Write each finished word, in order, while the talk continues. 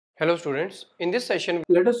Hello students, in this session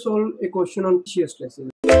Let us solve a question on shear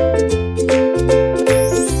stresses.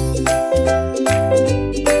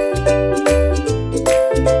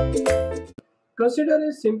 Consider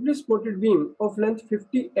a simply supported beam of length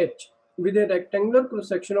 50h with a rectangular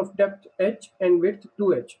cross-section of depth h and width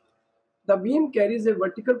 2h. The beam carries a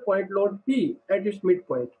vertical point load P at its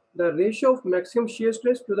midpoint. The ratio of maximum shear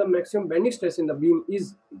stress to the maximum bending stress in the beam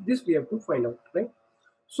is this we have to find out, right?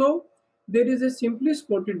 So there is a simply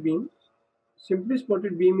supported beam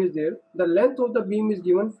is there. The length of the beam is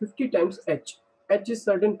given 50 times h. H is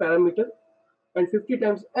certain parameter and 50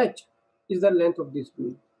 times h is the length of this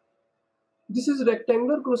beam. This is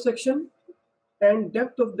rectangular cross section and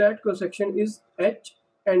depth of that cross section is h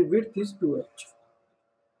and width is 2h.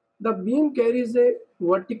 The beam carries a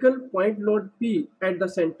vertical point load P at the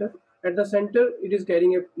center. At the center it is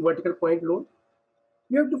carrying a vertical point load.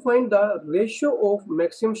 We have to find the ratio of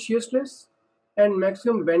maximum shear stress and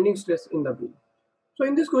maximum bending stress in the beam. So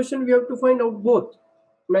in this question, we have to find out both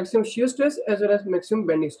maximum shear stress as well as maximum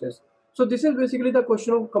bending stress. So this is basically the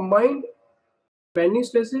question of combined bending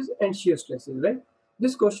stresses and shear stresses, right?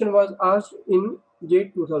 This question was asked in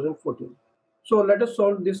GATE 2014. So let us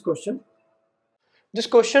solve this question. This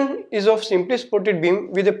question is of simply supported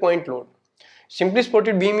beam with a point load. Simply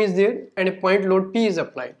supported beam is there and a point load P is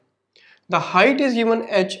applied. The height is given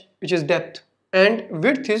h, which is depth, and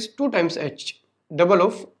width is 2 times h, double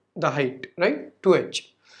of the height, right?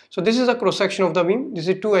 2h. So this is a cross section of the beam. This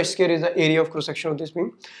is 2h square is the area of cross section of this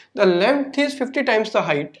beam. The length is 50 times the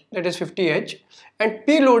height, that is 50h, and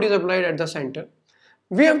P load is applied at the center.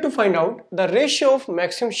 We have to find out the ratio of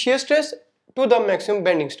maximum shear stress to the maximum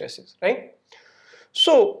bending stresses, right?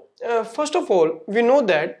 So first of all, we know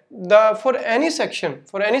that for any section,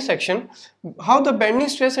 how the bending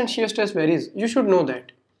stress and shear stress varies. You should know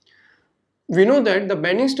that. We know that the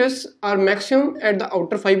bending stress are maximum at the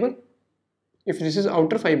outer fiber. If this is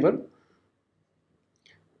outer fiber,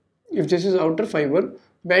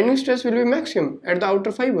 bending stress will be maximum at the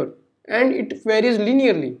outer fiber, and it varies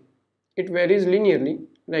linearly. It varies linearly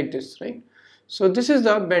like this, right? So this is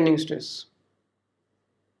the bending stress.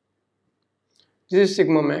 This is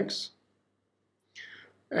sigma max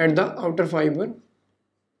at the outer fiber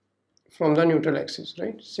from the neutral axis,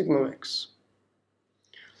 right? Sigma max.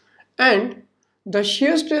 And the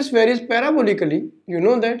shear stress varies parabolically. You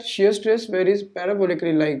know that shear stress varies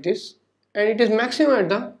parabolically like this, and it is maximum at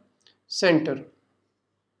the center.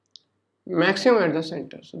 Maximum at the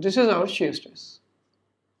center. So this is our shear stress.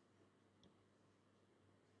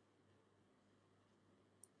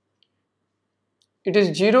 It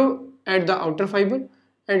is 0 at the outer fiber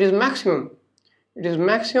and it is maximum at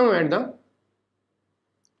the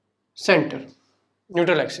center,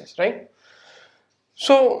 neutral axis, right?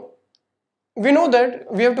 So we know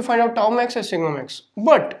that we have to find out tau max and sigma max,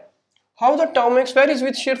 but how the tau max varies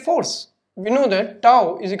with shear force? We know that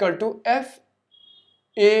tau is equal to F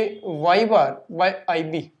A y bar by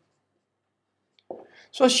IB.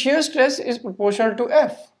 So shear stress is proportional to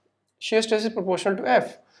F.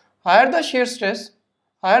 Higher the shear stress,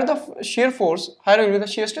 higher the shear force, higher will be the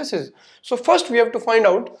shear stresses. So first we have to find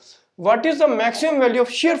out what is the maximum value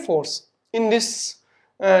of shear force in this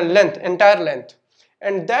entire length,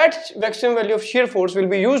 and that maximum value of shear force will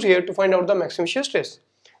be used here to find out the maximum shear stress.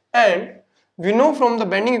 And we know from the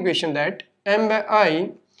bending equation that M by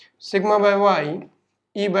I, sigma by Y,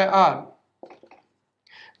 E by R,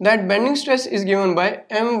 that bending stress is given by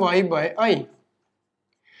My by I,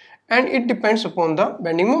 and it depends upon the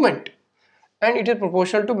bending moment, and it is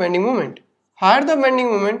proportional to bending moment. Higher the bending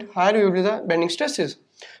moment, higher will be the bending stresses.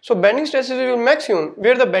 So bending stresses will be maximum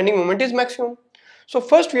where the bending moment is maximum. So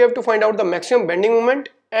first we have to find out the maximum bending moment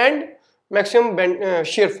and maximum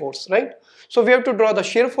shear force, right? So we have to draw the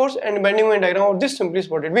shear force and bending moment diagram of this simply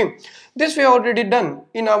supported beam. This we have already done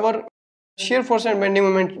in our shear force and bending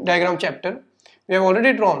moment diagram chapter. We have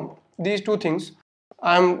already drawn these two things.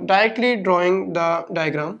 I am directly drawing the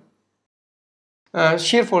diagram,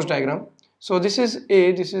 shear force diagram. So this is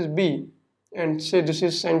A, this is B, and say this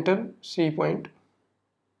is center C point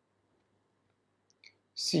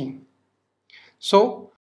C.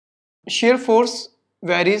 So shear force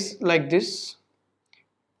varies like this.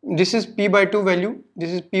 This is P by 2 value, this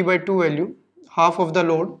is P by 2 value, half of the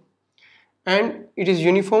load, and it is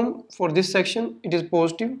uniform for this section, it is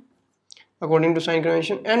positive according to sign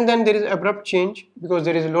convention, and then there is abrupt change because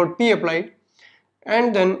there is a load P applied,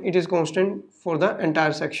 and then it is constant for the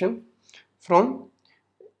entire section from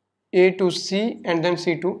A to C and then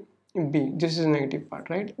C to B. This is negative part,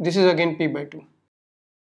 right? This is again P by 2.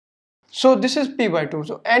 So this is P by 2.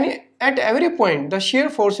 So at every point the shear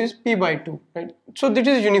force is P by 2, right? So this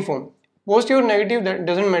is uniform. Positive or negative, that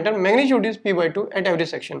doesn't matter. Magnitude is P by 2 at every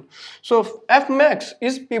section. So F max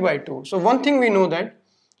is P by 2. So one thing we know that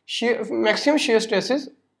maximum shear stress is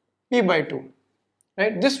P by 2.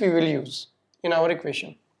 Right? This we will use in our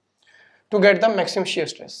equation to get the maximum shear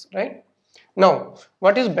stress. Right? Now,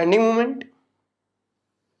 what is bending moment?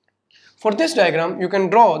 For this diagram, you can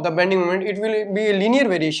draw the bending moment. It will be a linear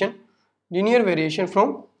variation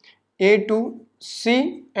from A to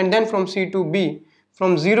C and then from C to B,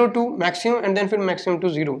 from 0 to maximum and then from maximum to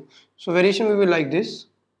 0. So variation will be like this,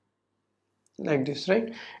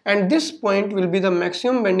 right? And this point will be the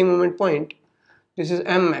maximum bending moment point. This is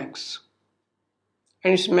M max,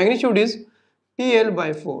 and its magnitude is PL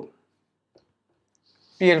by 4.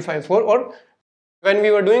 PL by 4, or when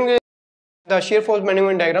we were doing the shear force bending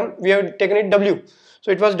moment diagram, we have taken it W.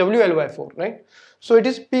 So it was WL by 4, right? So it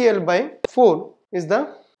is PL by 4 is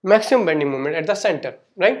the maximum bending moment at the center,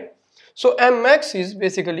 right? So M max is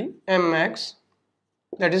basically M max,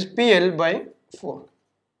 that is PL by 4,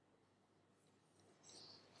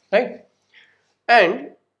 right?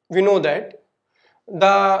 And we know that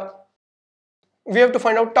we have to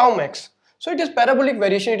find out tau max. So it is parabolic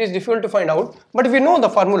variation, it is difficult to find out, but we know the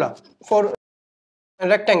formula for a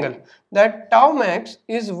rectangle, that tau max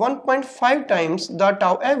is 1.5 times the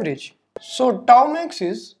tau average. So tau max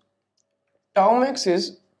is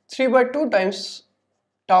 3 by 2 times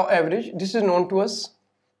tau average. This is known to us,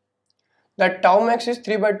 that tau max is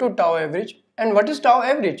 3 by 2 tau average. And what is tau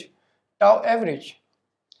average? Tau average,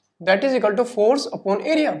 that is equal to force upon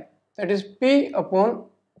area, that is P upon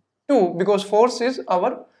 2, because force is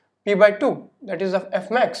our P by 2, that is of F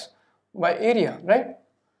max by area, right?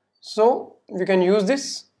 So we can use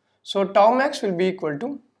this. So tau max will be equal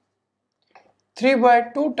to 3 by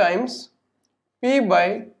 2 times P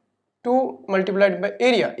by 2 multiplied by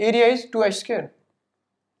area. Area is 2h square.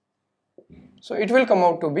 So it will come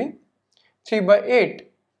out to be 3 by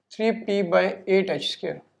 8, 3P by 8h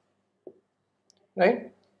square,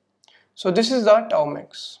 right? So this is the tau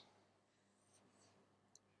max.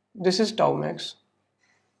 This is tau max,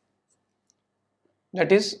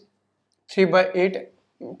 that is 3 by 8,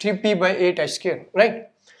 3P by 8h square, right?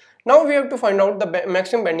 Now we have to find out the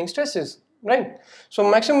maximum bending stresses, right? So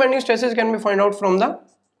maximum bending stresses can be found out from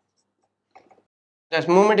that's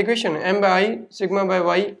moment equation, M by I sigma by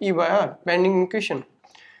Y E by R, bending equation.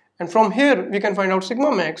 And from here we can find out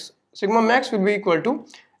sigma max. Sigma max will be equal to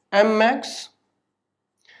M max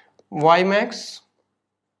Y max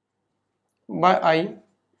by I,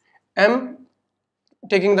 M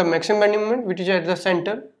taking the maximum bending moment which is at the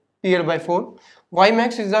center, PL by 4. Y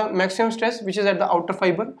max is the maximum stress which is at the outer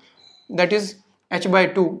fiber, that is H by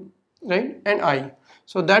 2, right? And I.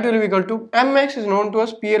 So that will be equal to, M max is known to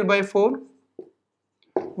us PL by 4.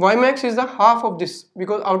 Y max is the half of this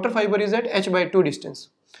because outer fiber is at H by 2 distance.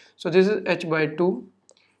 So this is H by 2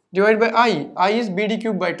 divided by I is BD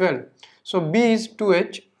cube by 12. So B is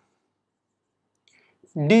 2H,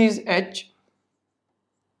 D is H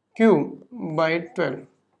cube by 12.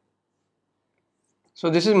 So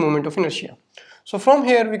this is moment of inertia. So from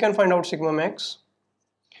here we can find out sigma max,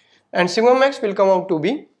 and sigma max will come out to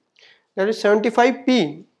be, that is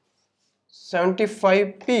 75P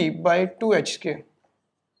by 2H square.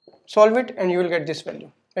 Solve it and you will get this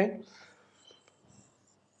value, right?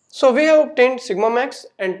 So we have obtained sigma max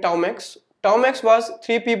and tau max. Tau max was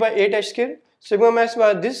 3P by 8H square. Sigma max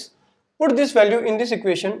was this. Put this value in this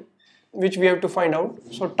equation which we have to find out.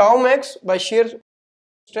 So tau max by shear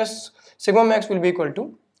stress, sigma max will be equal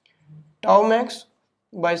to tau max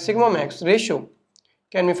by sigma max ratio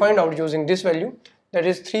can be find out using this value, that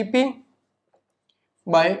is 3P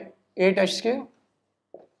by 8H square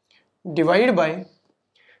divided by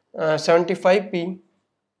 75P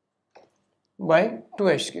by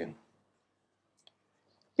 2H square.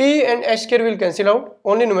 P and H square will cancel out,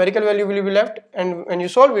 only numerical value will be left, and when you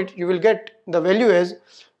solve it you will get the value as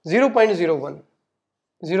 0.01.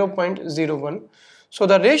 So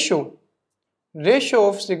the ratio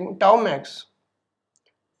of tau max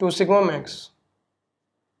to sigma max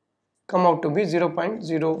come out to be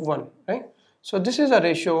 0.01, right? So this is a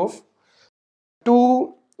ratio of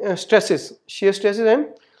two stresses, shear stresses and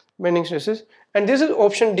bending stresses, and this is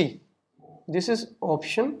option D. This is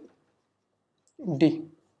option D.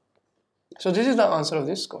 So this is the answer of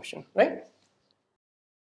this question, right?